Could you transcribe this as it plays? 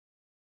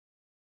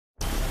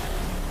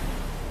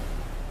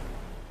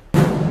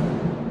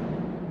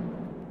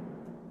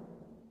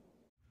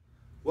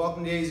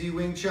Welcome to AZ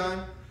Wing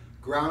Chun,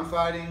 Ground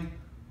Fighting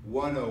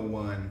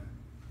 101.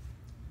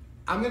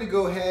 I'm going to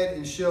go ahead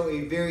and show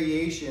a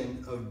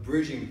variation of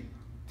bridging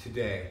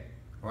today.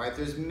 All right,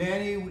 there's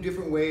many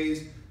different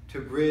ways to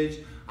bridge.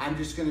 I'm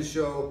just going to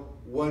show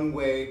one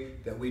way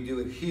that we do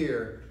it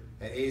here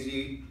at AZ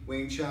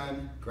Wing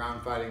Chun,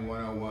 Ground Fighting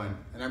 101.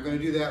 And I'm going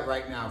to do that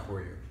right now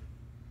for you.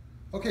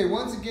 Okay,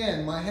 once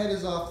again, my head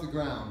is off the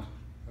ground.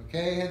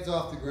 Okay, head's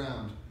off the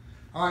ground.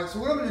 All right, so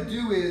what I'm going to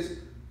do is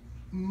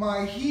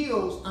my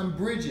heels, I'm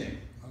bridging.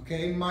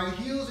 Okay, my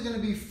heels are going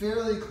to be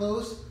fairly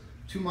close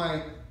to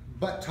my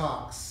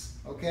buttocks.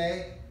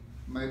 Okay,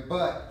 my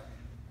butt.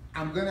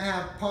 I'm going to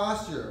have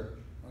posture.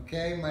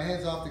 Okay, my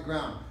head's off the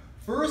ground.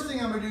 First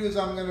thing I'm going to do is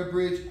I'm going to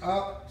bridge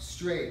up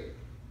straight.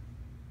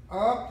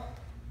 Up.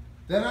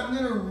 Then I'm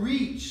going to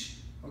reach.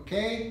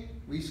 Okay,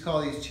 we used to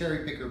call these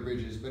cherry picker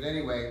bridges, but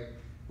anyway,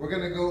 we're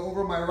going to go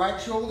over my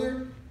right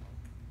shoulder,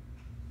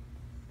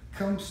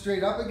 come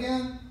straight up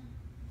again,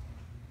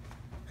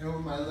 and over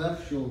my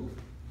left shoulder.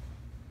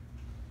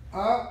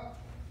 Up,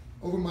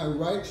 over my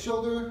right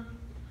shoulder,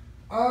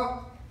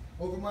 up,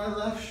 over my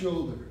left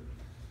shoulder,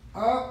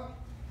 up,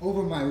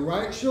 over my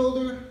right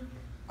shoulder,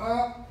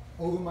 up,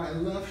 over my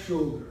left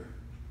shoulder.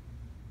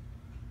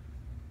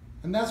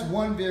 And that's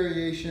one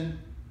variation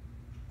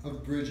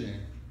of bridging.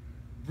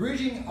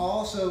 Bridging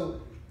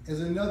also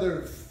is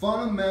another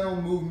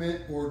fundamental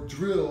movement or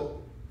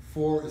drill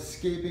for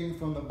escaping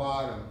from the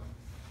bottom.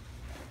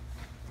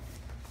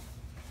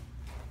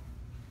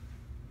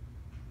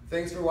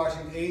 Thanks for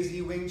watching AZ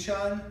Wing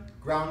Chun,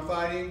 Ground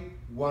Fighting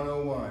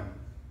 101.